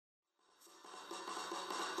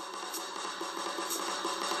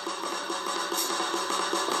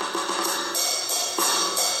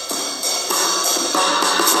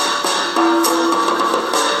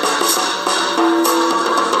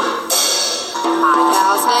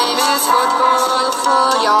is Foot,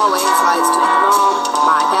 he always tries to roam.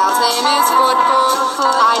 My pal's name is Foot,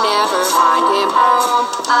 I never find him home.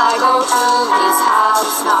 I go to his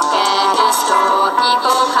house, knock at his door.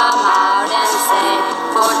 People come out and say,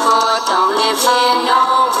 Foot, don't live here no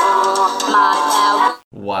more. My pal.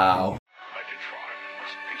 Wow. Megatron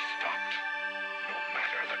must be stopped, no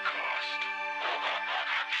matter the cost.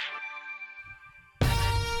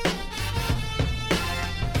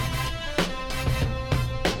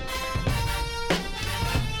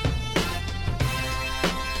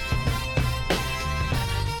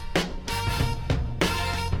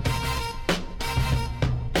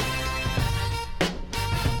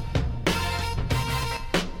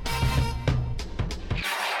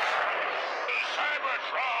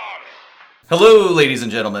 Hello, ladies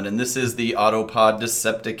and gentlemen, and this is the Autopod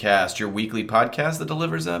Decepticast, your weekly podcast that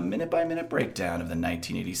delivers a minute-by-minute breakdown of the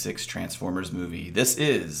 1986 Transformers movie. This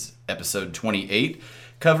is episode 28,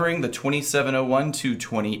 covering the 27:01 to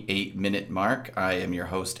 28-minute mark. I am your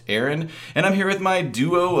host, Aaron, and I'm here with my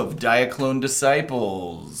duo of Diaclone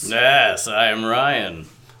disciples. Yes, I am Ryan.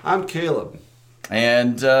 I'm Caleb.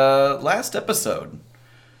 And last episode,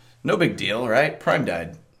 no big deal, right? Prime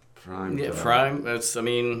died. Prime.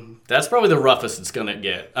 That's probably the roughest it's gonna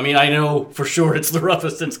get. I mean, I know for sure it's the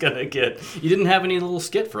roughest it's gonna get. You didn't have any little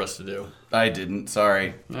skit for us to do. I didn't,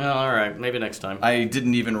 sorry. Well, all right, maybe next time. I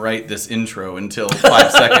didn't even write this intro until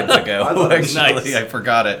 5 seconds ago. Actually, nice. I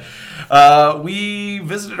forgot it. We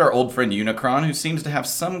visited our old friend Unicron, who seems to have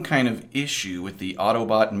some kind of issue with the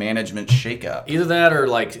Autobot management shakeup. Either that or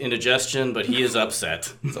like indigestion, but he is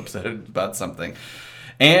upset. He's upset about something.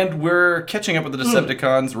 And we're catching up with the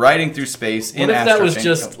Decepticons, riding through space in What if that was Astrotrain.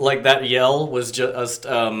 just, like, that yell was just,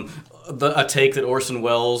 a take that Orson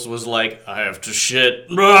Welles was like, I have to shit,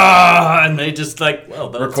 and they just, like, well,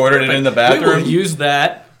 that Recorded it in the bathroom? We will use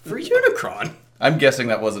that for Unicron. I'm guessing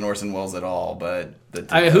that wasn't Orson Welles at all, but...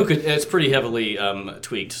 It's pretty heavily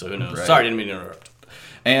tweaked, so who knows. Right. Sorry, didn't mean to interrupt.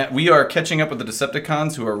 And we are catching up with the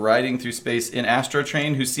Decepticons who are riding through space in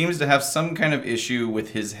Astrotrain, who seems to have some kind of issue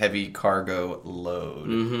with his heavy cargo load.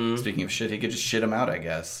 Mm-hmm. Speaking of shit, he could just shit him out, I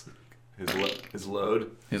guess. His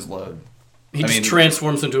load? His load. He just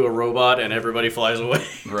transforms into a robot and everybody flies away.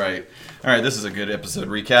 Right. All right, this is a good episode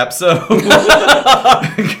recap. So,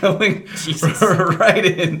 going right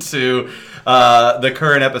into the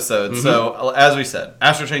current episode. Mm-hmm. So, as we said,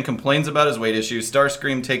 Astrotrain complains about his weight issues.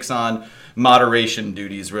 Starscream takes on moderation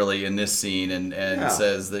duties, really, in this scene and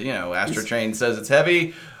says that, Astrotrain says it's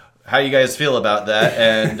heavy. How you guys feel about that?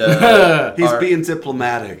 And he's being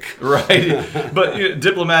diplomatic, right? But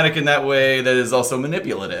diplomatic in that way that is also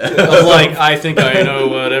manipulative. Like, I think I know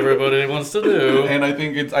what everybody wants to do, and I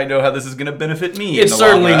think I know how this is going to benefit me. It's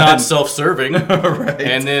certainly not self-serving, right?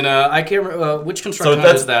 And then I can't remember which construction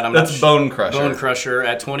is that. That's Bone Crusher. Bone Crusher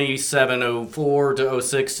at 27:04 to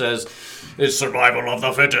 06 says it's survival of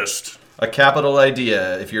the fittest. A capital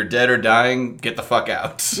idea. If you're dead or dying, get the fuck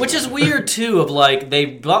out. Which is weird, too, of like, they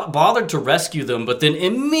bothered to rescue them, but then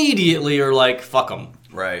immediately are like, fuck them.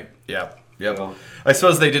 Right. Yep. Well, I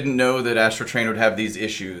suppose they didn't know that Astrotrain would have these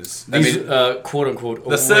issues. These, quote-unquote,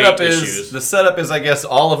 the setup issues. The setup is, I guess,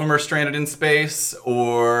 all of them are stranded in space,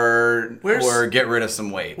 or get rid of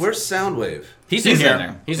some weight. Where's Soundwave? He's in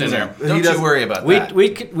there. He's in there. Don't you worry about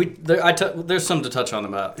that. There's something to touch on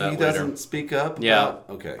about that later. He doesn't speak up? Yeah.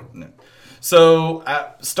 Okay. No. So,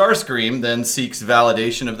 Starscream then seeks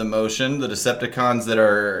validation of the motion. The Decepticons that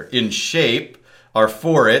are in shape are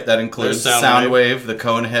for it. That includes Soundwave, the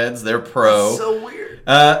Coneheads, they're pro. That's so weird.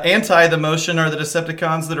 Anti the motion are the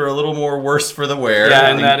Decepticons that are a little more worse for the wear. Yeah,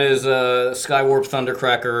 and that is Skywarp,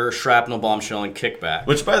 Thundercracker, Shrapnel, Bombshell, and Kickback.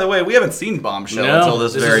 Which, by the way, we haven't seen Bombshell until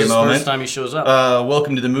this very is his moment. First time he shows up.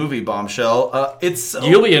 Welcome to the movie, Bombshell.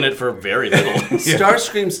 You'll be in it for very little.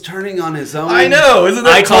 Starscream's turning on his own. I know, isn't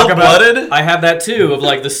that cold-blooded? I have that too, of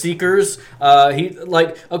like the Seekers.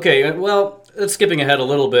 It's skipping ahead a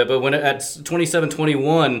little bit, but when at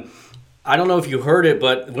 27:21, I don't know if you heard it,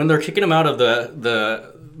 but when they're kicking him out of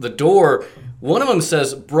the door, one of them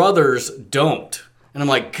says, "Brothers, don't." And I'm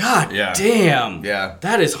like, God damn. Yeah.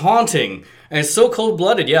 That is haunting. And it's so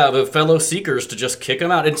cold-blooded, the fellow Seekers to just kick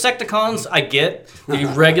him out. Insecticons, I get. The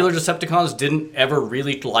regular Decepticons didn't ever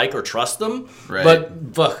really like or trust them. Right. But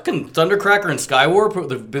fucking Thundercracker and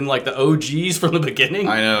Skywarp have been like the OGs from the beginning.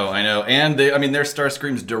 I know. And they're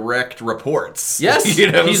Starscream's direct reports. Yes,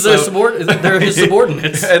 they're his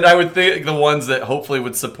subordinates. And I would think the ones that hopefully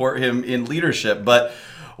would support him in leadership. But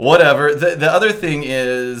whatever. The other thing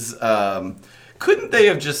is, couldn't they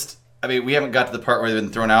have just... I mean, we haven't got to the part where they've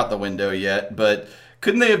been thrown out the window yet, but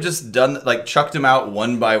couldn't they have just done like chucked them out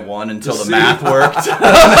one by one until the see. math worked?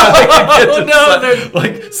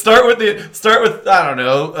 Start with I don't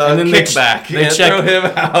know, And then kickback. they check throw him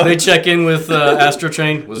out. They check in with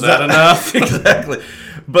Astrotrain. Was that enough? Exactly.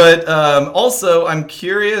 But also, I'm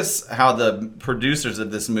curious how the producers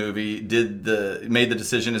of this movie made the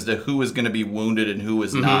decision as to who was going to be wounded and who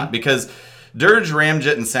was not, because Dirge,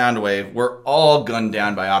 Ramjet, and Soundwave were all gunned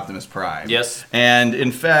down by Optimus Prime. Yes. And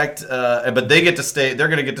in fact, but they get to stay. They're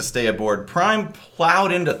going to get to stay aboard. Prime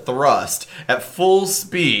plowed into Thrust at full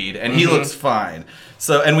speed, and he looks fine.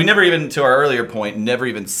 So, and we never even, to our earlier point, never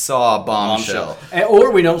even saw Bombshell. Or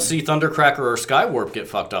we don't see Thundercracker or Skywarp get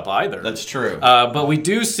fucked up either. That's true. But we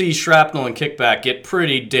do see Shrapnel and Kickback get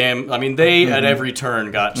pretty damn... I mean, they at every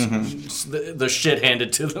turn got the shit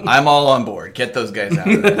handed to them. I'm all on board. Get those guys out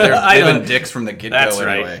of there. They've been dicks from the get-go That's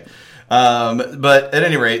anyway. But at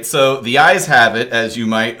any rate, so the eyes have it, as you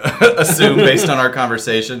might assume based on our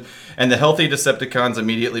conversation, and the healthy Decepticons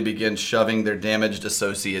immediately begin shoving their damaged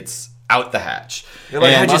associates out the hatch.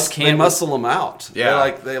 They muscle them out.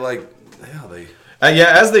 Yeah.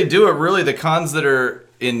 As they do it, really, the cons that are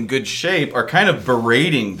in good shape are kind of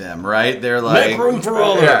berating them, right? They're like, "Make room for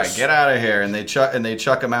others. Yeah, get out of here," and they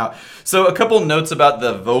chuck them out. So a couple notes about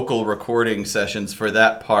the vocal recording sessions for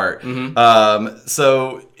that part.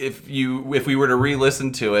 So if we were to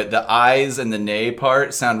re-listen to it, the eyes and the neigh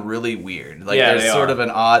part sound really weird. Like there's sort of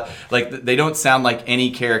an odd, like they don't sound like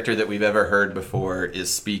any character that we've ever heard before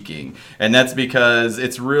is speaking, and that's because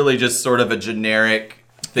it's really just sort of a generic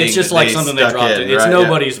thing. It's just like something they dropped in. It's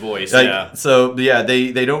nobody's voice. So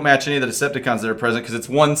they don't match any of the Decepticons that are present because it's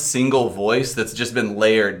one single voice that's just been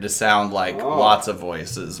layered to sound like lots of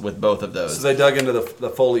voices with both of those. So they dug into the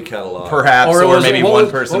Foley catalog. Perhaps, or maybe one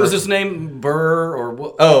person. What was his name? Burr or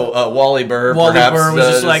what? Wally Burr. Wally perhaps, Burr was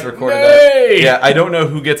just like, recorded "Nay!" that. Yeah, I don't know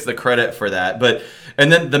who gets the credit for that, but. And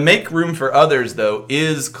then the Make Room for Others, though,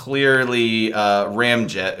 is clearly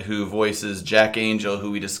Ramjet, who voices Jack Angel,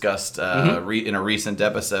 who we discussed in a recent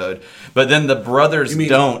episode. But then the brothers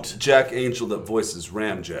don't. Jack Angel that voices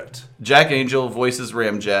Ramjet. Jack Angel voices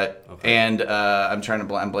Ramjet, and I'm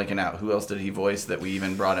blanking out. Who else did he voice that we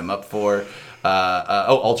even brought him up for?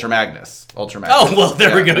 Ultra Magnus. Oh, well,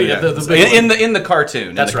 there we go. Yeah, the big in the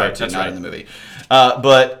cartoon. That's right. That's not right. in the movie.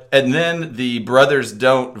 And then the Brothers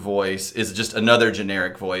Don't voice is just another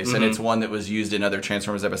generic voice, and it's one that was used in other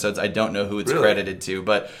Transformers episodes. I don't know who it's credited to,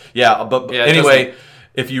 but anyway,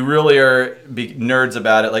 if you really are nerds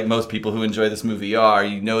about it, like most people who enjoy this movie are,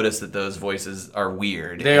 you notice that those voices are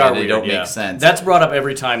weird. They are weird, They don't make sense. That's brought up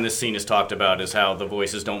every time this scene is talked about, is how the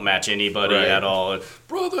voices don't match anybody at all.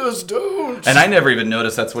 Brothers don't. And I never even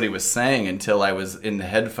noticed that's what he was saying until I was in the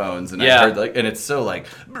headphones and I heard and it's so like,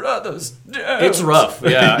 brothers don't. It's rough,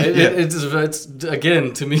 yeah. It's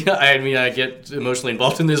again, to me, I mean, I get emotionally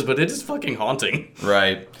involved in this, but it is fucking haunting.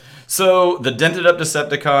 Right. So the dented up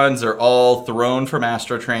Decepticons are all thrown from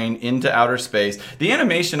Astrotrain into outer space. The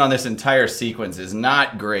animation on this entire sequence is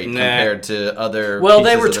not great compared to other. Well,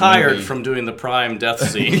 they were pieces of the tired movie. from doing the Prime death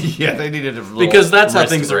scene. Yeah, they needed a little because that's how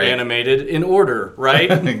wrist things break. are animated in order, right?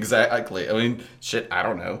 Exactly. I mean, shit. I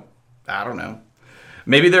don't know.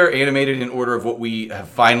 Maybe they're animated in order of what we have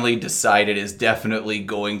finally decided is definitely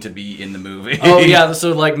going to be in the movie. Oh, yeah,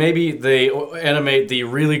 so like maybe they animate the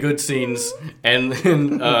really good scenes and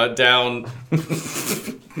then down...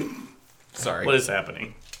 Sorry. What is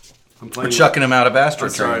happening? We're chucking them out of Astrotrain.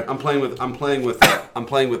 Sorry, I'm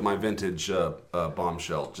playing with my vintage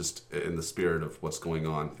bombshell, just in the spirit of what's going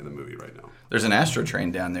on in the movie right now. There's an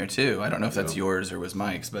Astrotrain down there too. I don't know if that's yours or was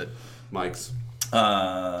Mike's, but Mike's.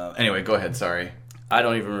 Anyway, go ahead. Sorry. I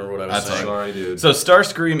don't even remember what I was saying. Sorry, dude. So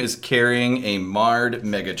Starscream is carrying a marred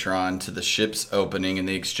Megatron to the ship's opening, and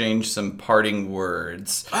they exchange some parting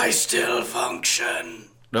words. I still function.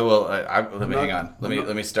 No, well, hang on.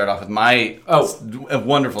 Let me start off with my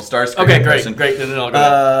wonderful Starscream. Okay, impression. great. And then I'll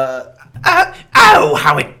go. Oh,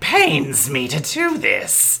 how it pains me to do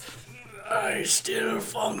this. I still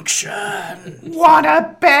function. Want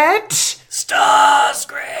a bet? Starscream.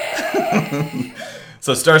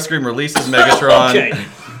 So Starscream releases Megatron. Okay.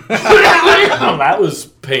 Oh, that was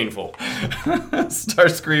painful.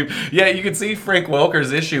 Starscream. Yeah, you can see Frank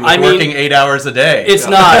Welker's issue with working 8 hours a day. It's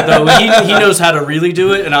not, though. He knows how to really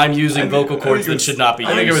do it, and I'm using vocal cords that should not be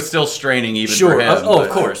used. I think it was still straining even sure. for him. Of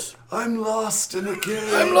course. I'm lost in a cave.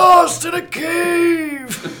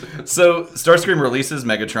 So, Starscream releases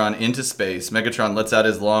Megatron into space. Megatron lets out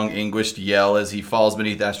his long, anguished yell as he falls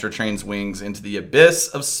beneath Astrotrain's wings into the abyss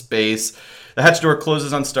of space. The hatch door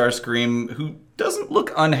closes on Starscream, who doesn't look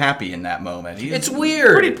look unhappy in that moment. He's It's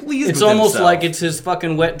weird. Pretty pleased It's with almost himself. like it's his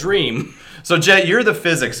fucking wet dream. So, Jet, you're the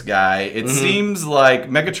physics guy. It Mm-hmm. seems like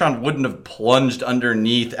Megatron wouldn't have plunged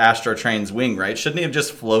underneath Astro Train's wing, right? Shouldn't he have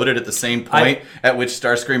just floated at the same point at which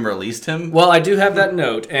Starscream released him? Well, I do have that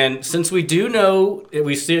note, and since we do know,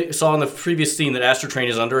 saw in the previous scene that Astro Train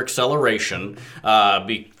is under acceleration,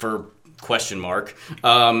 for question mark.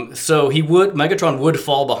 So Megatron would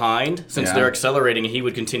fall behind since Yeah. they're accelerating. He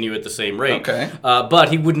would continue at the same rate. Okay. But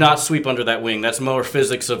he would not sweep under that wing. That's more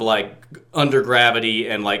physics of like under gravity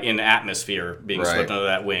and like in atmosphere being Right. swept under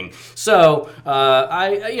that wing. So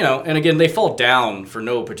and again, they fall down for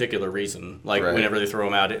no particular reason. Like Right. whenever they throw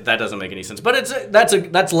them out, that doesn't make any sense. But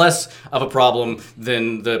that's less of a problem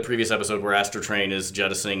than the previous episode where Astro Train is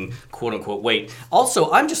jettisoning quote unquote weight.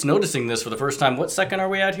 Also, I'm just noticing this for the first time. What second are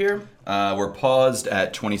we at here? We're paused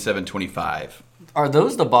at 27:25. Are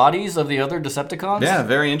those the bodies of the other Decepticons? Yeah,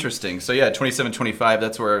 very interesting. So, 27:25,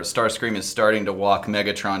 that's where Starscream is starting to walk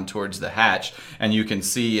Megatron towards the hatch, and you can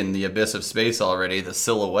see in the abyss of space already the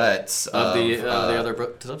silhouettes Of the other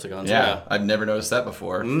Decepticons. Yeah, I've never noticed that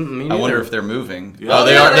before. me I wonder neither. if they're moving. Yeah. Oh,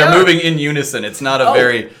 they Yeah, are. they They're are. moving in unison. It's not a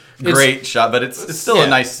very great shot, but it's still Yeah. a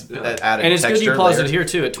nice added And it's good you texture paused layer. it here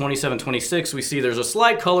too. At 27:26, we see there's a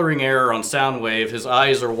slight coloring error on Soundwave. His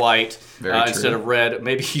eyes are white Very true. instead of red.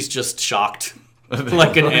 Maybe he's just shocked,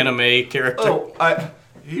 like an anime character. Oh,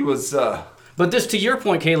 he was. But this, to your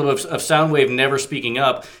point, Caleb, of Soundwave never speaking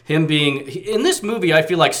up, him being in this movie, I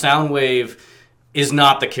feel like Soundwave is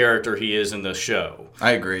not the character he is in the show.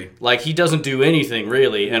 I agree. Like, he doesn't do anything,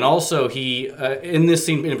 really. And also, he, in this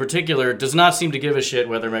scene in particular, does not seem to give a shit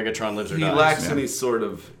whether Megatron lives or He dies. lacks any sort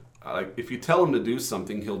of. If you tell him to do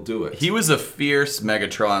something, he'll do it. He was a fierce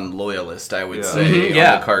Megatron loyalist, I would Yeah. say, Mhm, on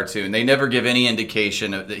yeah. the cartoon. They never give any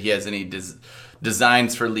indication that he has any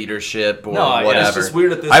designs for leadership or No, yeah, it's whatever. just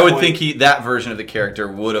weird at this I would point. think that version of the character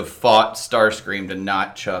would have fought Starscream to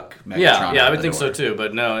not chuck Megatron Yeah, out I would the think so door. too.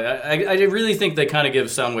 But no, I really think they kind of give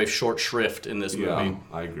Soundwave short shrift in this Yeah, movie.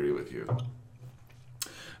 I agree with you.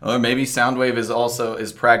 Or maybe Soundwave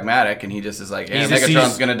is pragmatic and he just is like, yeah, He Megatron's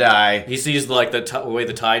sees- gonna die. He sees like the way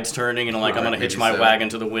the tide's turning, and like I'm gonna hitch maybe my so. wagon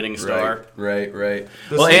to the winning star. Right. The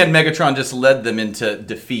Well, scene- and Megatron just led them into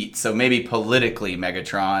defeat, so maybe politically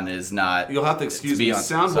Megatron is not. You'll have to excuse be me. on-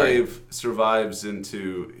 Soundwave survives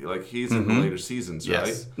into he's in the later seasons, Yes.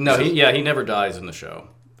 right? No, he never dies in the show.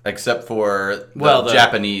 Except for the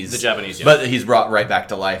Japanese. the Japanese, yeah. But he's brought right back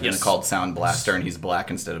to life and Yes. it's called Sound Blaster, and he's black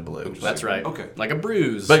instead of blue. That's right. Okay. Like a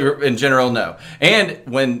bruise. But in general, no. And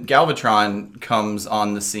when Galvatron comes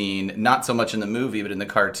on the scene, not so much in the movie, but in the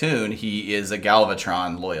cartoon, he is a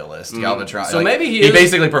Galvatron loyalist. Galvatron. So maybe he he is-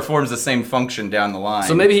 basically performs the same function down the line.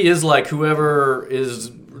 so maybe he is like whoever is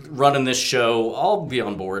running this show. I'll be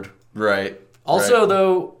on board. Right. Also, right.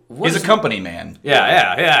 though, He's a company man.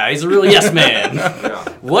 Yeah. He's a real yes man. Yeah.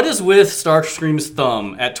 What is with Starscream's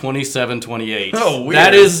thumb at 27:28? Oh, weird.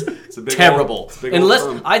 That is a big terrible. old- it's a big old Unless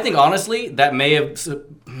thumb. I think honestly that may have.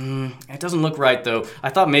 It doesn't look right though. I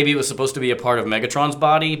thought maybe it was supposed to be a part of Megatron's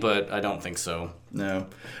body, but I don't think so. No.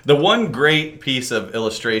 The one great piece of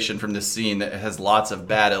illustration from this scene that has lots of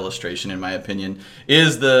bad illustration, in my opinion,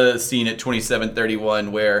 is the scene at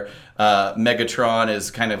 27:31 where Megatron is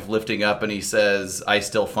kind of lifting up and he says, "I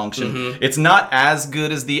still function." It's not as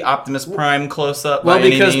good as the Optimus Prime close-up Well, by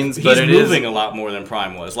any because means, he's but it moving is. a lot more than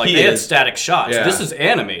Prime was. Like He they had is. static shots. Yeah. This is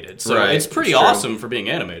animated, so Right, it's pretty it's true. awesome for being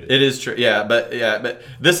animated. It is true, but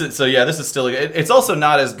this is This is still. It's also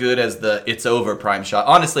not as good as the "It's Over" Prime shot.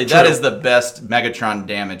 Honestly, that True. is the best Megatron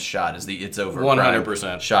damage shot. Is the "It's Over" Prime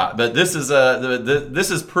 100% shot. But this is this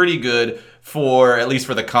is pretty good for at least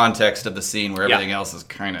for the context of the scene where Yeah. everything else is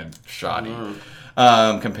kind of shoddy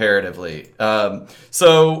comparatively.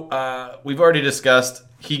 So we've already discussed.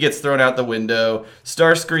 He gets thrown out the window.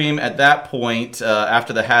 Starscream, at that point,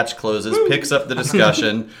 after the hatch closes, picks up the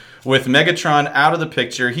discussion. With Megatron out of the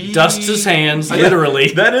picture, he Dusts his hands, literally.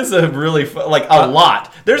 That is a really a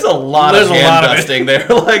lot. There's a lot There's of a hand lot of it. dusting there.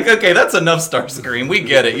 Like, okay, that's enough, Starscream. We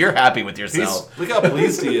get it. You're happy with yourself. Look how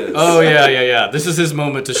pleased he is. Oh yeah. This is his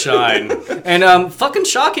moment to shine. And fucking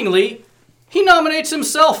shockingly, he nominates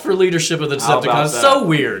himself for leadership of the How about Decepticons. that? So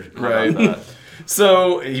weird. Right.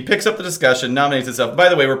 So he picks up the discussion, nominates himself. By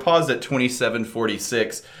the way, we're paused at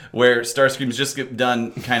 27:46, where Starscream's just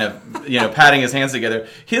done kind of, patting his hands together.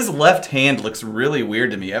 His left hand looks really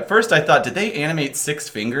weird to me. At first, I thought, did they animate 6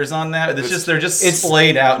 fingers on that? They're just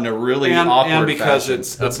splayed out in a really awkward and because fashion.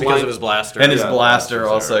 it's Because like, of his blaster. And his Yeah, blaster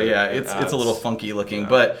blasters also, are- yeah, it's a little funky looking, yeah.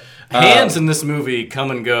 but Hands in this movie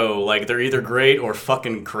come and go. Like they're either great or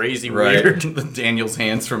fucking crazy right. weird. Daniel's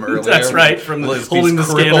hands from earlier. That's right, from These holding the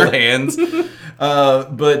crippled scanner. hands.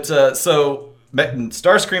 So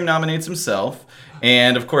Starscream nominates himself.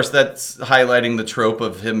 And, of course, that's highlighting the trope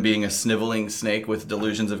of him being a sniveling snake with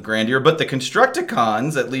delusions of grandeur. But the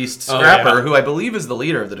Constructicons, at least Scrapper, who I believe is the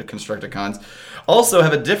leader of the Constructicons, also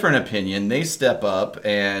have a different opinion. They step up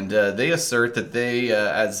and they assert that they,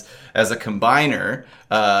 as a combiner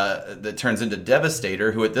that turns into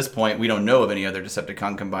Devastator, who at this point we don't know of any other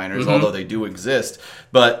Decepticon combiners, although they do exist.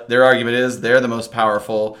 But their argument is they're the most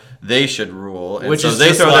powerful. They should rule. And Which so is they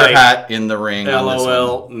just throw like, their hat in the ring. On this one.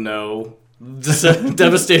 LOL, no.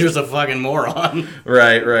 Devastator's a fucking moron.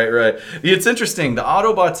 Right. It's interesting. The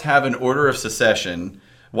Autobots have an order of secession.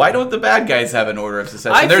 Why don't the bad guys have an order of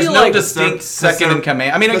secession? There's feel no like distinct second in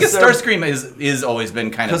command. I mean, I guess Starscream is always been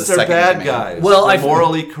kind of the Because they're second in bad command. guys. Well, they're I-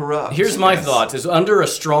 morally corrupt. Here's my thoughts: is under a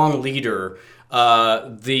strong leader,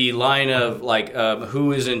 the line of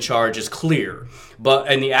who is in charge is clear.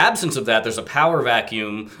 But in the absence of that, there's a power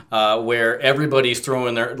vacuum where everybody's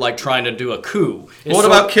throwing their trying to do a coup. It's What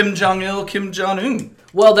sort- about Kim Jong-il, Kim Jong-un?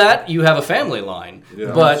 Well, that you have a family line,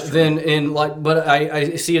 Yeah, but then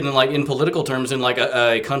I see it in political terms in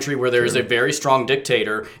a country where there is a very strong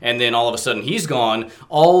dictator, and then all of a sudden he's gone.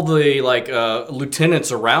 All the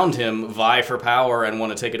lieutenants around him vie for power and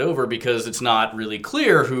want to take it over because it's not really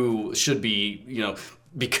clear who should be,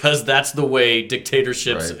 because that's the way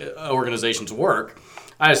dictatorships organizations work.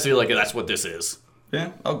 I just feel like that's what this is.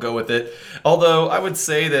 Yeah, I'll go with it. Although I would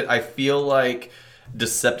say that I feel like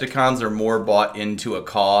Decepticons are more bought into a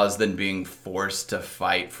cause than being forced to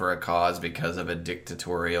fight for a cause because of a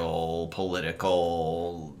dictatorial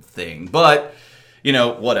political thing. But,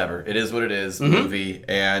 whatever. It is what it is, movie.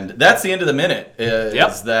 And that's the end of the minute.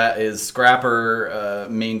 That is Scrapper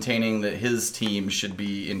maintaining that his team should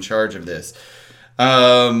be in charge of this.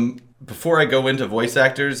 Before I go into voice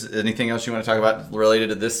actors, anything else you want to talk about related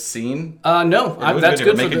to this scene? No, was that's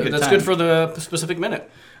good. good. Make it good That's time. good for the specific minute.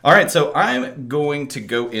 All right, so I'm going to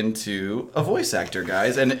go into a voice actor,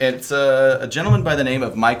 guys, and it's a gentleman by the name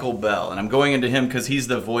of Michael Bell, and I'm going into him because he's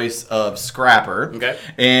the voice of Scrapper. Okay.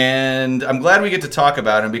 And I'm glad we get to talk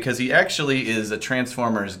about him because he actually is a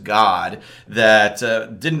Transformers god that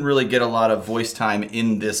didn't really get a lot of voice time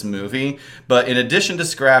in this movie. But in addition to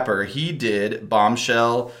Scrapper, he did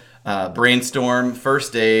Bombshell, Brainstorm,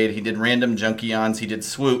 First Aid, he did Random Junkions, he did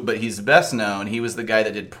Swoop, but he's best known. He was the guy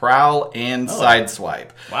that did Prowl and Sideswipe.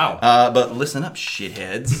 Wow. But listen up,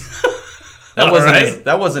 shitheads. Right.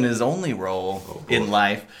 That wasn't his only role in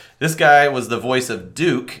life. This guy was the voice of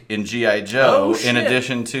Duke in G.I. Joe, Oh, shit. in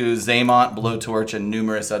addition to Zaymont, Blowtorch, and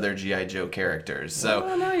numerous other G.I. Joe characters.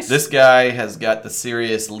 So nice. this guy has got the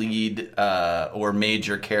serious lead or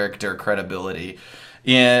major character credibility.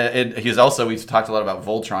 He's also, we've talked a lot about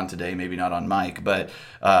Voltron today, maybe not on mic, but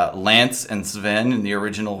Lance and Sven in the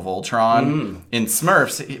original Voltron. In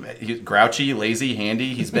Smurfs, he's grouchy, lazy,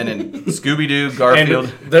 handy. He's been in Scooby-Doo,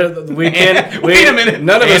 Garfield. Wait a minute,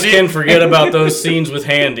 None of us Andy. can forget about those scenes with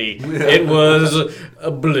Handy. It was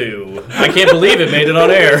blue. I can't believe it made it on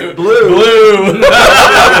air. Blue.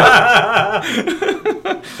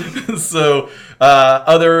 So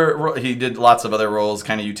he did lots of other roles,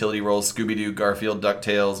 kind of utility roles: Scooby-Doo, Garfield,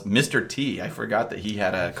 DuckTales, Mr. T. I forgot that he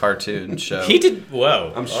had a cartoon show. He did.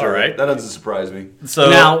 Whoa. I'm sure. All right. That doesn't surprise me. So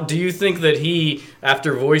Now, do you think that he,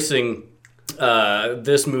 after voicing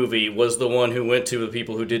this movie, was the one who went to the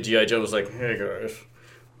people who did G.I. Joe and was like, hey guys,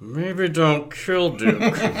 maybe don't kill Duke.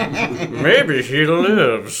 Maybe he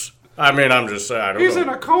lives. I mean, I'm just saying. I don't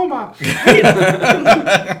know. a coma.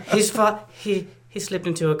 He slipped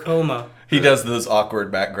into a coma. he does those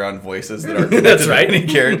awkward background voices that are That's right. Any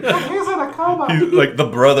character. He's in a coma. He's like the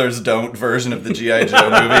Brothers Don't version of the G.I. Joe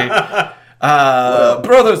movie.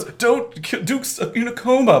 Brothers, don't kill Duke's in a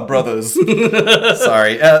coma, brothers.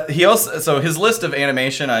 Sorry. He also, so his list of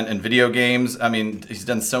animation and video games, I mean, he's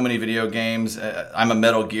done so many video games. I'm a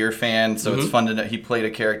Metal Gear fan, so it's fun to know. He played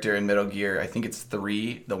a character in Metal Gear, I think it's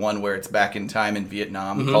 3, the one where it's back in time in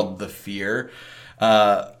Vietnam, called The Fear.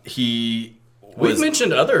 We've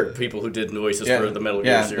mentioned other people who did voices for the Metal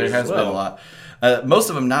Gear series. there has as well. been a lot. Most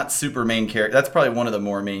of them not super main character. That's probably one of the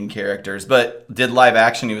more main characters. But did live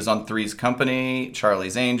action. He was on Three's Company,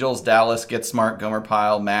 Charlie's Angels, Dallas, Get Smart, Gomer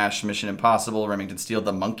Pyle, MASH, Mission Impossible, Remington Steele,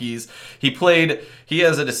 The Monkees. He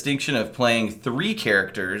has a distinction of playing 3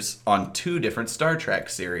 characters on 2 different Star Trek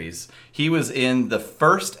series. He was in the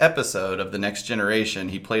first episode of The Next Generation.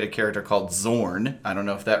 He played a character called Zorn. I don't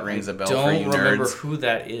know if that rings a bell for you Don't remember nerds. who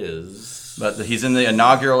that is. But he's in the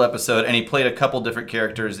inaugural episode, and he played a couple different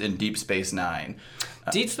characters in Deep Space Nine.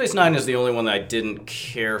 Deep Space Nine is the only one that I didn't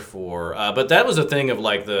care for, but that was a thing of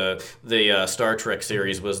like the Star Trek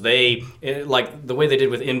series was like the way they did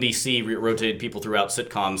with NBC rotated people throughout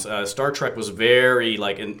sitcoms. Star Trek was very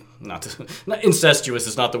like not incestuous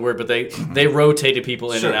is not the word, but they rotated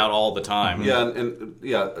people in and out all the time. Yeah, and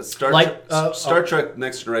Star Trek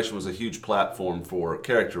Next Generation was a huge platform for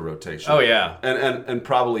character rotation. Oh yeah, and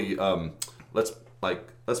probably let's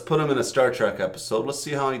put him in a Star Trek episode. Let's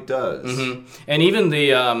see how he does. Mm-hmm. And even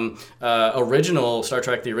the original Star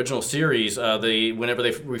Trek, the original series, whenever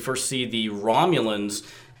we first see the Romulans,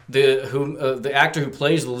 the actor who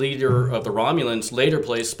plays the leader of the Romulans later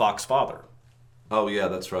plays Spock's father. Oh yeah,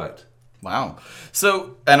 that's right. Wow.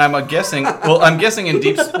 So, and I'm guessing. Well, I'm guessing in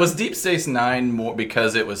Deep Space Nine more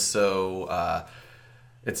because it was so.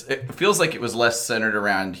 It feels like it was less centered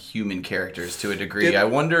around human characters to a degree. I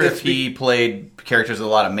wonder if he played characters with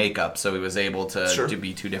a lot of makeup, so he was able to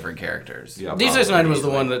be two different characters. Yeah, Deep Space Nine was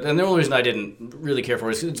the one that, and the only reason I didn't really care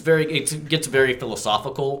for it is it gets very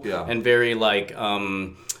philosophical and very like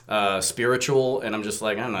spiritual, and I'm just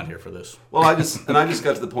like, I'm not here for this. Well, I just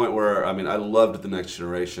got to the point where I loved the Next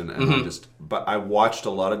Generation, and but I watched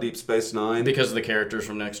a lot of Deep Space Nine because of the characters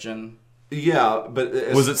from Next Gen. Yeah, but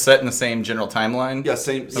was it set in the same general timeline? Yeah,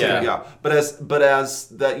 same. Yeah. But as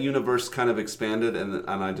that universe kind of expanded, and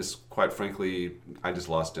I just quite frankly I just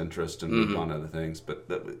lost interest and moved on to other things. But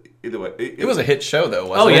either way, it was a hit show though.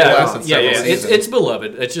 Wasn't it? It lasted several seasons. It's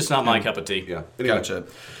beloved. It's just not my cup of tea. Yeah, anyway. Gotcha.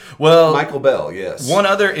 Well, Michael Bell, yes. One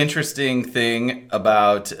other interesting thing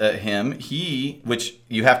about him, which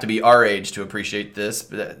you have to be our age to appreciate this,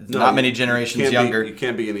 but not many generations younger. You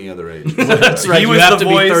can't be any other age. That's right. You have to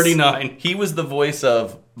be 39. He was the voice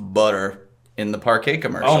of Butter in the Parquet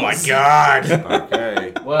commercials. Oh my God.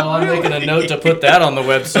 Okay. Well, I'm making a note to put that on the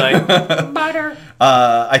website. Butter.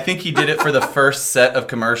 I think he did it for the first set of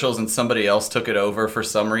commercials, and somebody else took it over for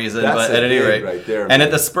some reason. That's but at any rate, right there, and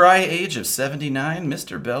at the spry age of 79,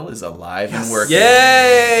 Mr. Bell is alive and working.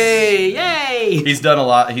 Yay! Yay! He's done a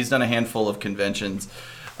lot. He's done a handful of conventions.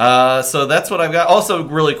 So that's what I've got. Also,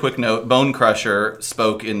 really quick note, Bone Crusher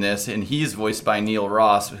spoke in this, and he's voiced by Neil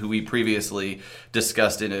Ross, who we previously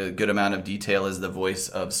discussed in a good amount of detail as the voice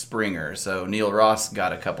of Springer. So Neil Ross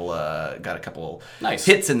got a couple nice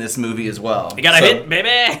hits in this movie as well. You got a hit,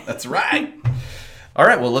 baby! That's right. All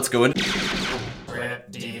right, well, let's go into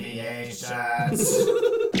deviations.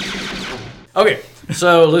 Okay,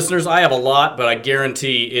 so listeners, I have a lot, but I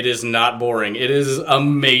guarantee it is not boring. It is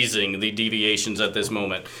amazing, the deviations at this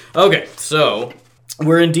moment. Okay, so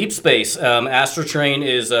we're in deep space. Astrotrain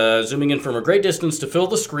is zooming in from a great distance to fill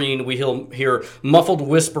the screen. We hear muffled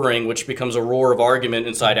whispering, which becomes a roar of argument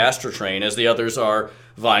inside Astrotrain as the others are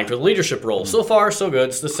vying for the leadership role. So far, so good.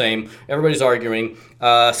 It's the same. Everybody's arguing.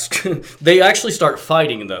 They actually start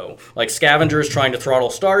fighting, though. Like, Scavenger is trying to throttle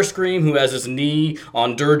Starscream, who has his knee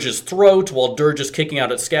on Dirge's throat, while Dirge is kicking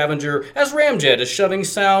out at Scavenger, as Ramjet is shoving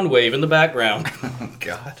Soundwave in the background. Oh,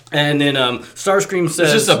 God. And then Starscream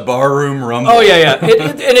says... It's just a barroom rumble. Oh, yeah.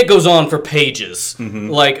 And it goes on for pages. Mm-hmm.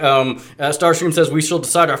 Like, Starscream says, we shall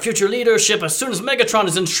decide our future leadership as soon as Megatron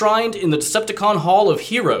is enshrined in the Decepticon Hall of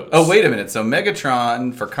Heroes. Oh, wait a minute. So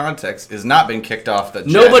Megatron, for context, has not been kicked off the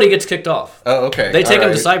jet. Nobody gets kicked off. Oh, okay. They take him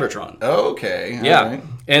to Cybertron. Oh, okay. Yeah. All right.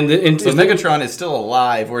 And so Megatron is still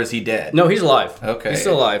alive, or is he dead? No, he's alive. Okay. He's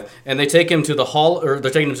still alive. And they take him to the hall, or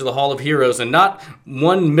they're taking him to the Hall of Heroes, and not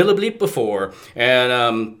one millibleep before.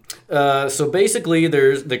 And so basically,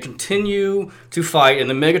 they continue to fight, and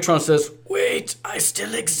the Megatron says, "Wait, I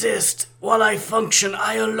still exist. While I function,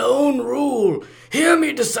 I alone rule. Hear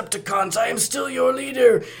me, Decepticons, I am still your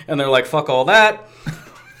leader." And they're like, fuck all that.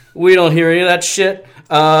 We don't hear any of that shit.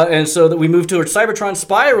 And so that we move towards Cybertron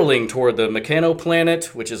spiraling toward the Meccano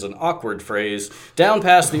planet, which is an awkward phrase, down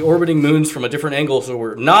past the orbiting moons from a different angle, so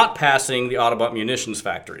we're not passing the Autobot munitions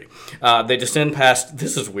factory. They descend past,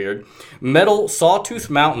 this is weird, metal sawtooth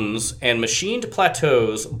mountains and machined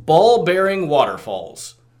plateaus, ball-bearing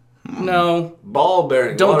waterfalls. No. Ball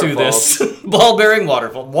bearing. Don't do this. Ball bearing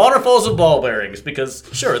waterfall. Waterfalls of ball bearings, because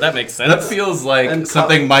sure, that makes sense. That feels like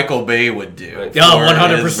something Michael Bay would do. Right. Oh,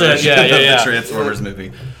 100%. Yeah. The Transformers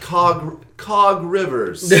movie. Cog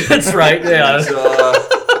rivers. That's right. Yeah.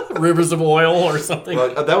 Rivers of oil or something.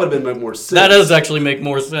 Well, that would have been more sense. That does actually make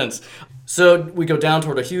more sense. So we go down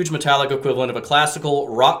toward a huge metallic equivalent of a classical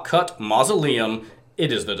rock-cut mausoleum.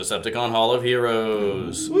 It is the Decepticon Hall of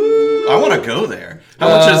Heroes. Woo. I want to go there.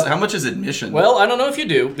 How much is admission? Well, I don't know if you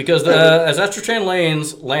do, because as Astrotrain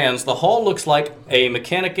lands, the hall looks like a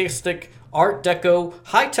mechanistic Art Deco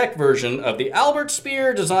high-tech version of the Albert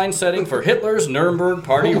Speer design setting for Hitler's Nuremberg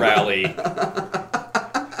Party rally.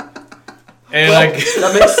 And That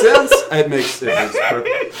makes sense.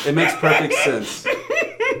 It makes perfect sense.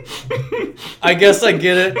 I guess I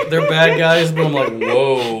get it. They're bad guys, but I'm like,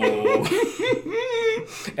 whoa.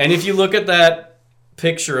 And if you look at that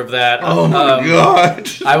picture of that, Oh my god!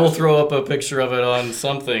 I will throw up a picture of it on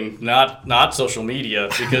something, not social media,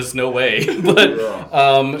 because no way. But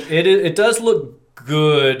it does look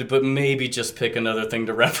good, but maybe just pick another thing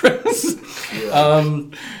to reference.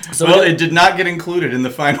 It did not get included in the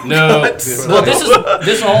final No. cut. Well,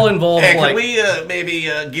 this all involves Hey, like. can we maybe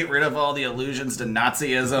get rid of all the allusions to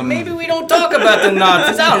Nazism? Maybe we don't talk about the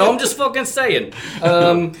Nazis. I don't know. I'm just fucking saying.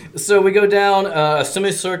 So we go down a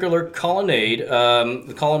semicircular colonnade.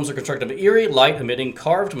 The columns are constructed of eerie, light-emitting,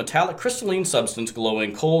 carved metallic crystalline substance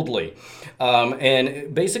glowing coldly.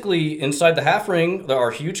 And basically, inside the half ring, there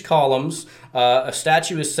are huge columns. A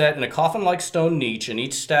statue is set in a coffin-like stone niche, and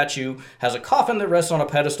each statue has a coffin that rests on a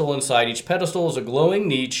pedestal inside. Each pedestal is a glowing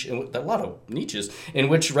niche, a lot of niches, in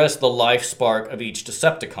which rests the life spark of each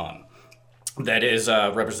Decepticon. That is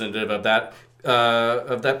representative of that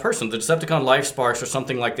person. The Decepticon life sparks are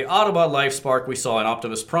something like the Autobot life spark we saw in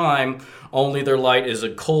Optimus Prime, only their light is a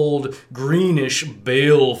cold, greenish,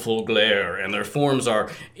 baleful glare, and their forms are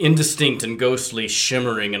indistinct and ghostly,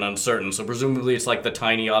 shimmering and uncertain. So presumably it's like the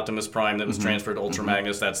tiny Optimus Prime that was transferred to Ultra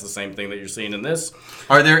Magnus. That's the same thing that you're seeing in this.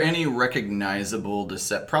 Are there any recognizable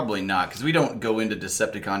Probably not, because we don't go into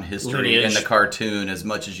Decepticon history Lineage. in the cartoon as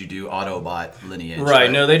much as you do Autobot lineage. Right,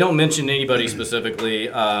 no, they don't mention anybody specifically,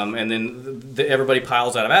 and then everybody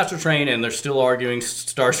piles out of Astrotrain, and they're still arguing.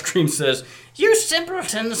 Starscream says, "You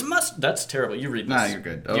simpletons must..." That's terrible. You read this. Nah, you're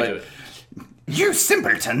good. You do it. You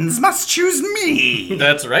simpletons must choose me.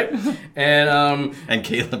 That's right. And And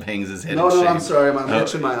Caleb hangs his head No, in shame. I'm sorry. I'm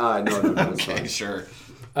itching my eye. No, it's Okay, fine. sure.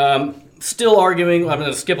 still arguing. I'm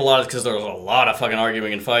going to skip a lot because there was a lot of fucking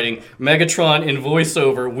arguing and fighting. Megatron in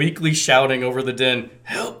voiceover, weakly shouting over the den,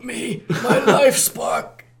 "Help me, my life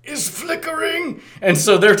spark is flickering." And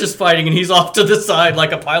so they're just fighting, and he's off to the side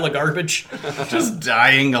like a pile of garbage. Just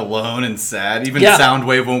dying alone and sad. Even Yeah.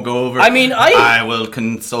 Soundwave won't go over. I mean, I will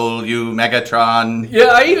console you, Megatron. Yeah,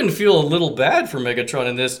 I even feel a little bad for Megatron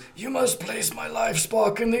in this. "You must place my life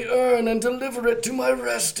spark in the urn and deliver it to my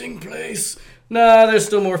resting place." Nah, there's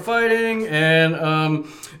still more fighting, and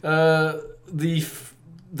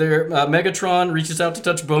Megatron reaches out to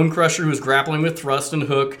touch Bone Crusher, who's grappling with Thrust and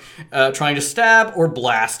Hook, trying to stab or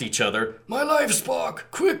blast each other. "My life spark,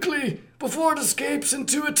 quickly, before it escapes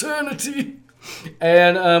into eternity."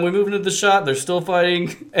 And we move into the shot. They're still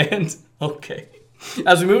fighting, and okay.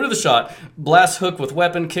 As we move to the shot, blasts Hook with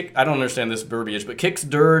weapon, I don't understand this verbiage, but kicks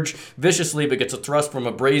Dirge viciously, but gets a thrust from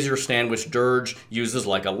a brazier stand, which Dirge uses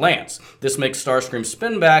like a lance. This makes Starscream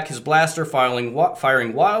spin back, his blaster firing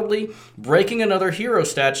wildly, breaking another hero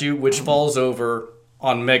statue, which falls over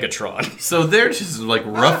on Megatron. So they're just like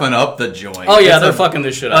roughing up the joint. Oh yeah, It's they're fucking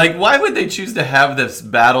this shit up. Like, why would they choose to have this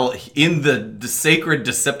battle in the sacred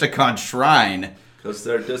Decepticon shrine? Because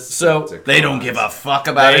they're just So, They don't give a fuck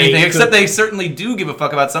about They anything, except could- they certainly do give a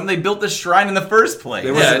fuck about something. They built this shrine in the first place.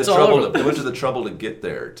 They went, Yeah, to it's the all over trouble, the they went to the trouble to get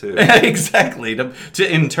there, too. Exactly. To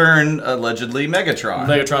intern, allegedly, Megatron.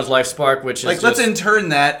 Megatron's life spark, which is Like, let's intern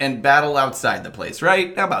that and battle outside the place,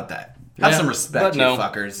 right? How about that? Have Yeah, some respect, but no. you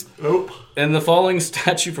fuckers. In the falling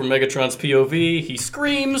statue from Megatron's POV, he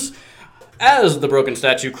screams as the broken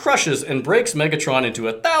statue crushes and breaks Megatron into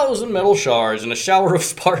 1,000 metal shards in a shower of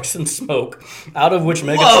sparks and smoke, out of which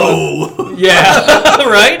Megatron... Whoa! Yeah,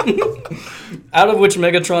 right? Out of which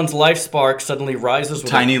Megatron's life spark suddenly rises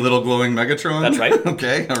with Tiny little glowing Megatron? That's right.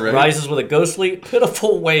 Okay, all right. rises with a ghostly,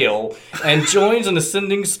 pitiful wail, and joins an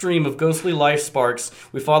ascending stream of ghostly life sparks.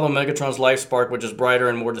 We follow Megatron's life spark, which is brighter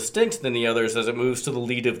and more distinct than the others, as it moves to the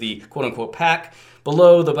lead of the quote-unquote pack.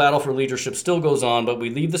 Below, the battle for leadership still goes on, but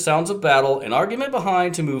we leave the sounds of battle and argument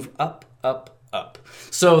behind to move up, up, up.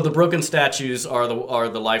 So the broken statues are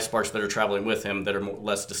the life sparks that are traveling with him that are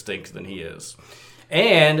less distinct than he is.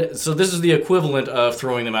 And so this is the equivalent of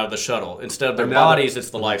throwing them out of the shuttle. Instead of their bodies, it's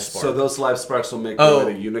the life spark. So those life sparks will make their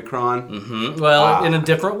way to Unicron. Well, in a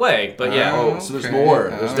different way, but yeah. Oh, so there's more.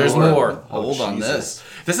 There's more. Hold on Jesus. this.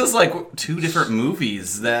 This is like two different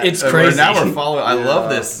movies that It's crazy. Now we're following. I love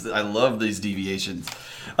Yeah. this. I love these deviations.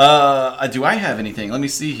 Do I have anything? Let me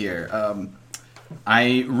see here.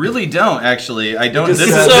 I really don't actually. I don't. just This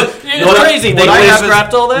said- is So, it's crazy. They what I have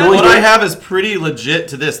scrapped all that? What I have is pretty legit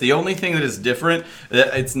to this. The only thing that is different,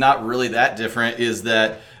 that it's not really that different, is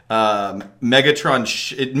that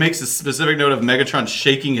Megatron. It makes a specific note of Megatron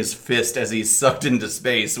shaking his fist as he's sucked into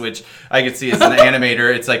space, which I could see as an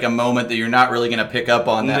animator. It's like a moment that you're not really going to pick up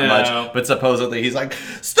on that No. much, but supposedly he's like,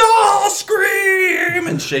 "Starscream!"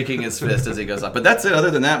 Freeman's shaking his fist as he goes up. But that's it. Other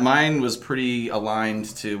than that, mine was pretty aligned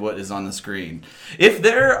to what is on the screen.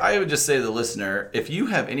 I would just say to the listener, if you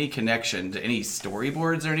have any connection to any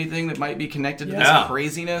storyboards or anything that might be connected to this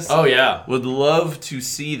craziness, Oh, yeah. would love to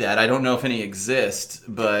see that. I don't know if any exist,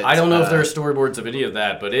 but I don't know if there are storyboards of any of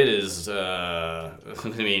that, but it is,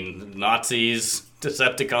 Nazis,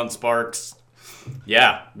 Decepticon sparks.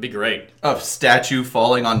 Yeah, it'd be great. a statue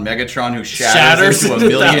falling on Megatron who shatters into a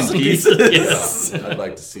million pieces. Yes. I'd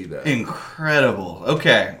like to see that. Incredible.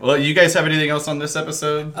 Okay. Well, you guys have anything else on this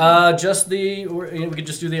episode? We could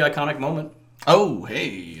just do the iconic moment. Oh, hey,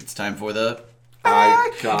 it's time for the...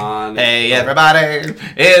 Icon. Hey, everybody,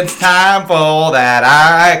 it's time for that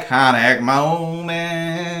iconic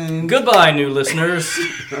moment. Goodbye, new listeners.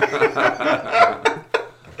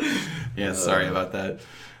 Yeah, sorry about that.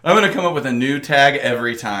 I'm gonna come up with a new tag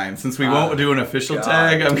every time. Since we won't do an official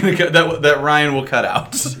tag, I'm gonna cut that Ryan will cut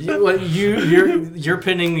out. You're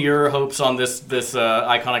pinning your hopes on this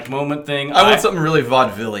iconic moment thing. I want something really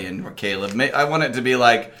vaudevillian, Caleb. I want it to be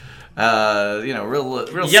like, real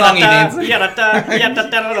songy dancing.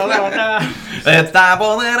 It's time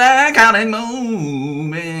for that iconic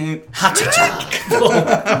moment.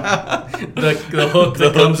 the hook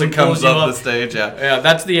that comes up the stage. Yeah,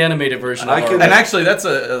 that's the animated version. And actually, that's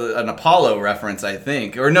an Apollo reference, I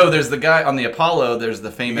think. Or no, there's the guy on the Apollo. There's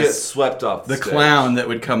the famous Get swept off the stage. clown that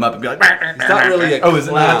would come up and be like. It's not really a clown. Oh, is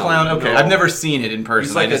it not a clown? Okay, No. I've never seen it in person.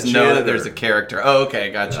 He's like I just a know that janitor. there's a character. Oh, okay,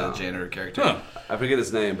 gotcha. The janitor character. Huh. I forget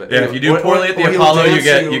his name, but Yeah, if you do poorly at the he'll Apollo, you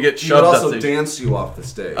dance get He shoved would off also the- dance you off the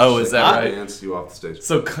stage. Oh, is that right? Dance you off the stage.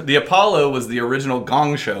 So the Apollo was the original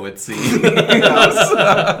Gong Show, it seems.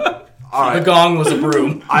 All right, The gong was a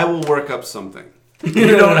broom. I will work up something.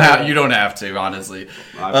 You don't have to, honestly,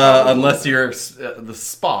 probably unless you're the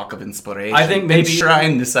Spock of inspiration. I think maybe-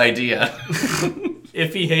 enshrine this idea.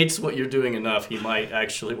 If he hates what you're doing enough, he might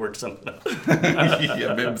actually work something out.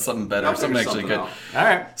 Yeah, maybe something better, I'll something figure actually good. out. All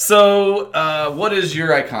right. So, what is your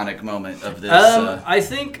iconic moment of this? I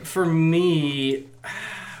think for me,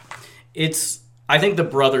 I think the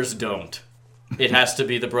brothers don't. It has to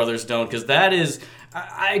be the brothers don't, because that is.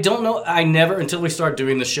 I don't know. I never, until we started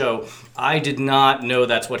doing the show, I did not know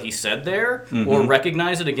that's what he said there or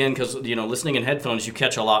recognize it again because, listening in headphones, you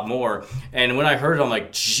catch a lot more. And when I heard it, I'm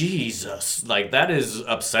like, Jesus, like that is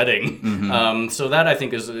upsetting. So that I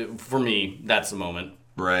think is, for me, that's the moment.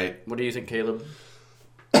 Right. What do you think, Caleb?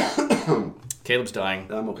 Caleb's dying.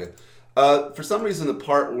 I'm okay. For some reason, the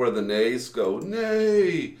part where the nays go,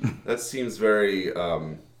 nay, that seems very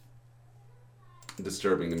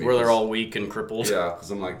disturbing to me. Where they're all weak and crippled. Yeah,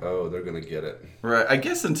 because I'm like, oh, they're going to get it. Right. I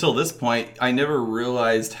guess until this point, I never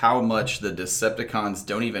realized how much the Decepticons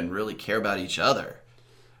don't even really care about each other.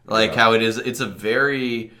 Like how it's a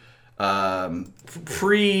very...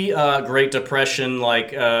 Pre-Great Depression,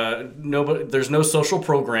 there's no social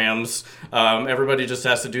programs. Everybody just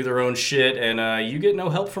has to do their own shit, and you get no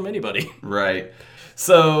help from anybody. Right.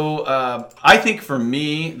 So I think for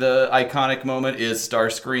me, the iconic moment is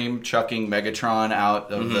Starscream chucking Megatron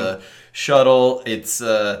out of the shuttle. It's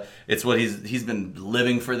what he's been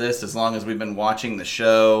living for this as long as we've been watching the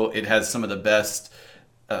show. It has some of the best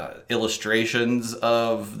illustrations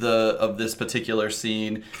of this particular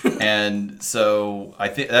scene, and so I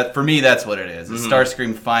think that for me that's what it is. It's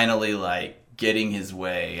Starscream finally getting his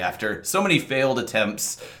way after so many failed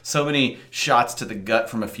attempts, so many shots to the gut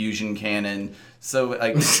from a fusion cannon. So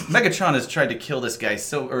Megatron has tried to kill this guy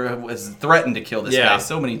or has threatened to kill this guy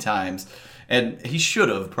so many times. And he should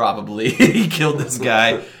have probably. He killed this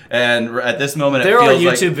guy. And at this moment, there it are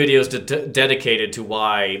feels YouTube videos dedicated to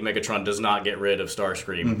why Megatron does not get rid of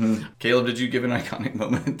Starscream. Caleb, did you give an iconic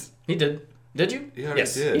moment? He did. Did you? He already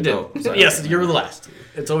yes, did. he did. Oh, sorry. Yes, you're the last.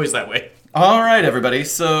 It's always that way. All right, everybody.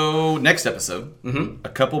 So next episode, a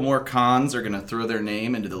couple more cons are going to throw their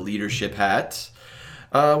name into the leadership hat.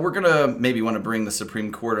 We're going to maybe want to bring the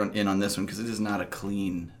Supreme Court in on this one because it is not a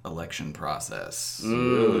clean election process.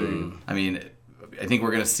 Really? I mean, I think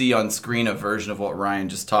we're going to see on screen a version of what Ryan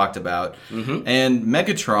just talked about. And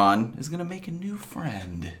Megatron is going to make a new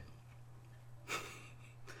friend.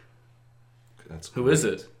 Who is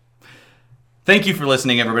it? Thank you for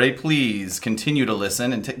listening, everybody. Please continue to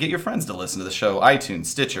listen and get your friends to listen to the show. iTunes,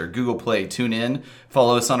 Stitcher, Google Play, TuneIn.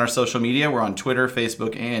 Follow us on our social media. We're on Twitter,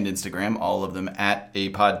 Facebook, and Instagram, all of them at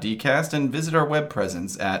APodDcast. And visit our web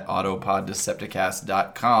presence at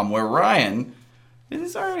autopoddecepticast.com, where Ryan...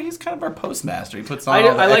 he's kind of our postmaster. He puts on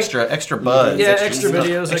all the extra buzz. Yeah, extra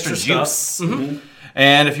videos, extra juice. stuff.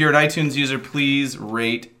 And if you're an iTunes user, please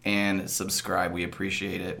rate and subscribe. We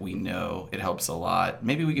appreciate it. We know it helps a lot.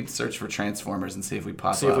 Maybe we could search for Transformers and see if we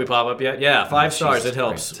pop up. See if we pop up yet? Yeah, 5 stars. Jesus It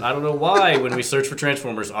helps. Christ. I don't know why when we search for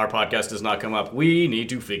Transformers, our podcast does not come up. We need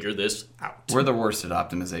to figure this out. We're the worst at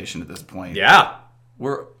optimization at this point. Yeah.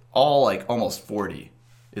 We're all like almost 40.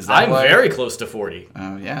 Is that I'm why? very close to 40.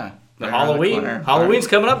 Oh, yeah. The Right around the Halloween. corner. Halloween's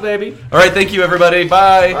coming up, baby. All right, thank you, everybody.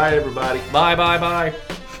 Bye. Bye, everybody. Bye, bye, bye.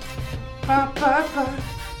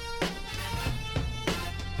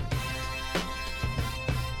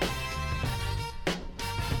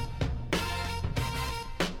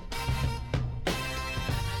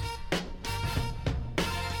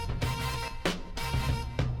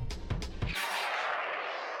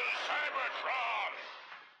 Cybertron!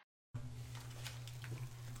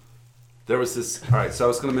 There was this. All right, so I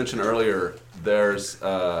was going to mention earlier. There's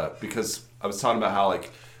because I was talking about how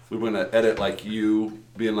like we were going to edit like you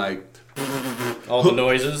being like, All the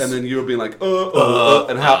noises. and then you were being like,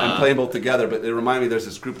 and playing both together. But it reminded me there's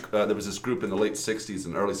this group. There was this group in the late '60s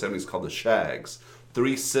and early '70s called the Shags.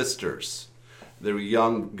 3 sisters. They were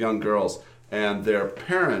young girls, and their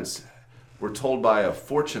parents were told by a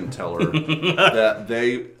fortune teller that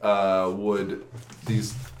they would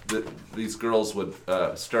these girls would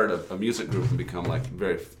start a music group and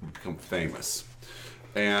become famous.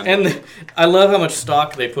 And I love how much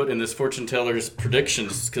stock they put in this fortune teller's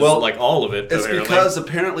predictions, because like all of it. It's apparently. because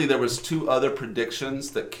apparently there was 2 other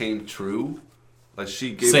predictions that came true. Like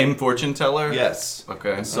she gave Same fortune teller? Yes.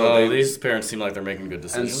 Okay. And So so these parents seem like they're making good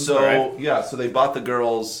decisions. And so, all right? so they bought the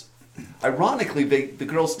girls. Ironically, the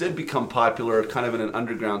girls did become popular kind of in an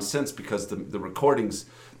underground sense because the recordings,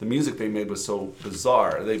 the music they made was so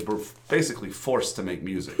bizarre. They were basically forced to make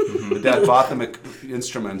music. The dad bought them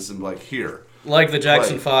instruments and here. Like the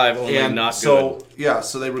Jackson Right. 5, only And not so, good. Yeah,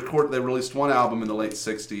 so they released one album in the late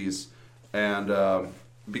 60s and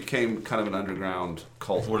became kind of an underground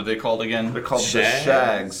cult. What are they called again? They're called Shags. the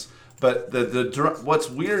Shags. But what's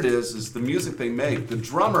weird is the music they make. The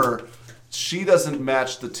drummer, she doesn't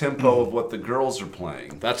match the tempo of what the girls are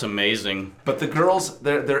playing. That's amazing. But the girls,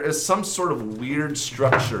 there is some sort of weird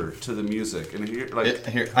structure to the music. And here,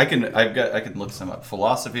 I can look some up.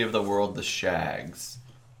 Philosophy of the World, the Shags.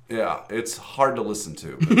 yeah, it's hard to listen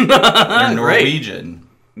to. They're Norwegian.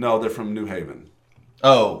 No, they're from New Haven.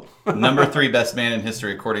 Oh, number 3 best band in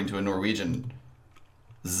history according to a Norwegian.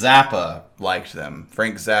 Zappa liked them.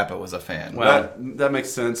 Frank Zappa was a fan. Wow. That makes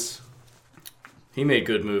sense. He made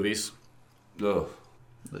good movies. Ugh.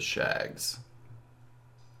 The Shags.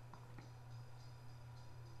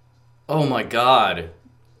 Oh my god.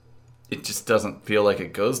 It just doesn't feel like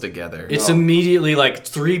it goes together. It's immediately like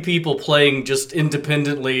 3 people playing just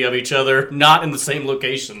independently of each other, not in the same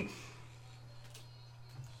location.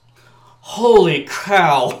 Holy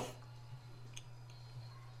cow.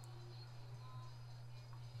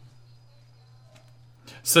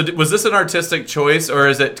 So was this an artistic choice, or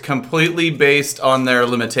is it completely based on their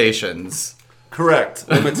limitations? Correct.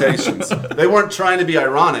 Limitations. They weren't trying to be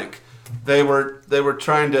ironic. They were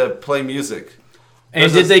trying to play music.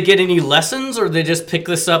 And did they get any lessons, or they just pick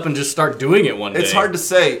this up and just start doing it one day? It's hard to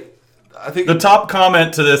say. I think The top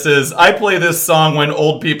comment to this is, I play this song when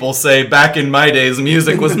old people say, back in my days,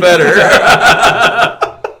 music was better.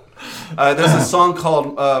 there's a song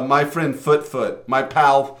called "My Friend Foot," my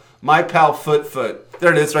pal Foot.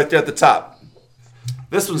 There it is, right there at the top.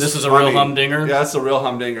 This is a funny. real humdinger? Yeah, it's a real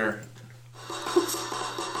humdinger.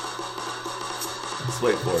 Let's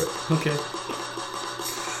wait for it. Okay.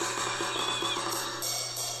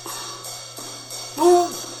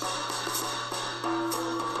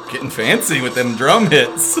 Getting fancy with them drum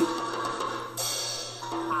hits.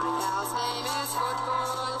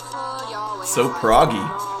 So proggy.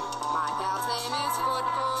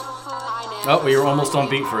 Oh, we were almost on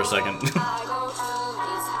beat for a second.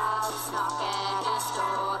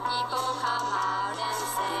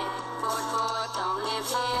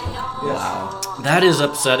 Wow. That is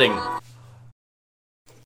upsetting.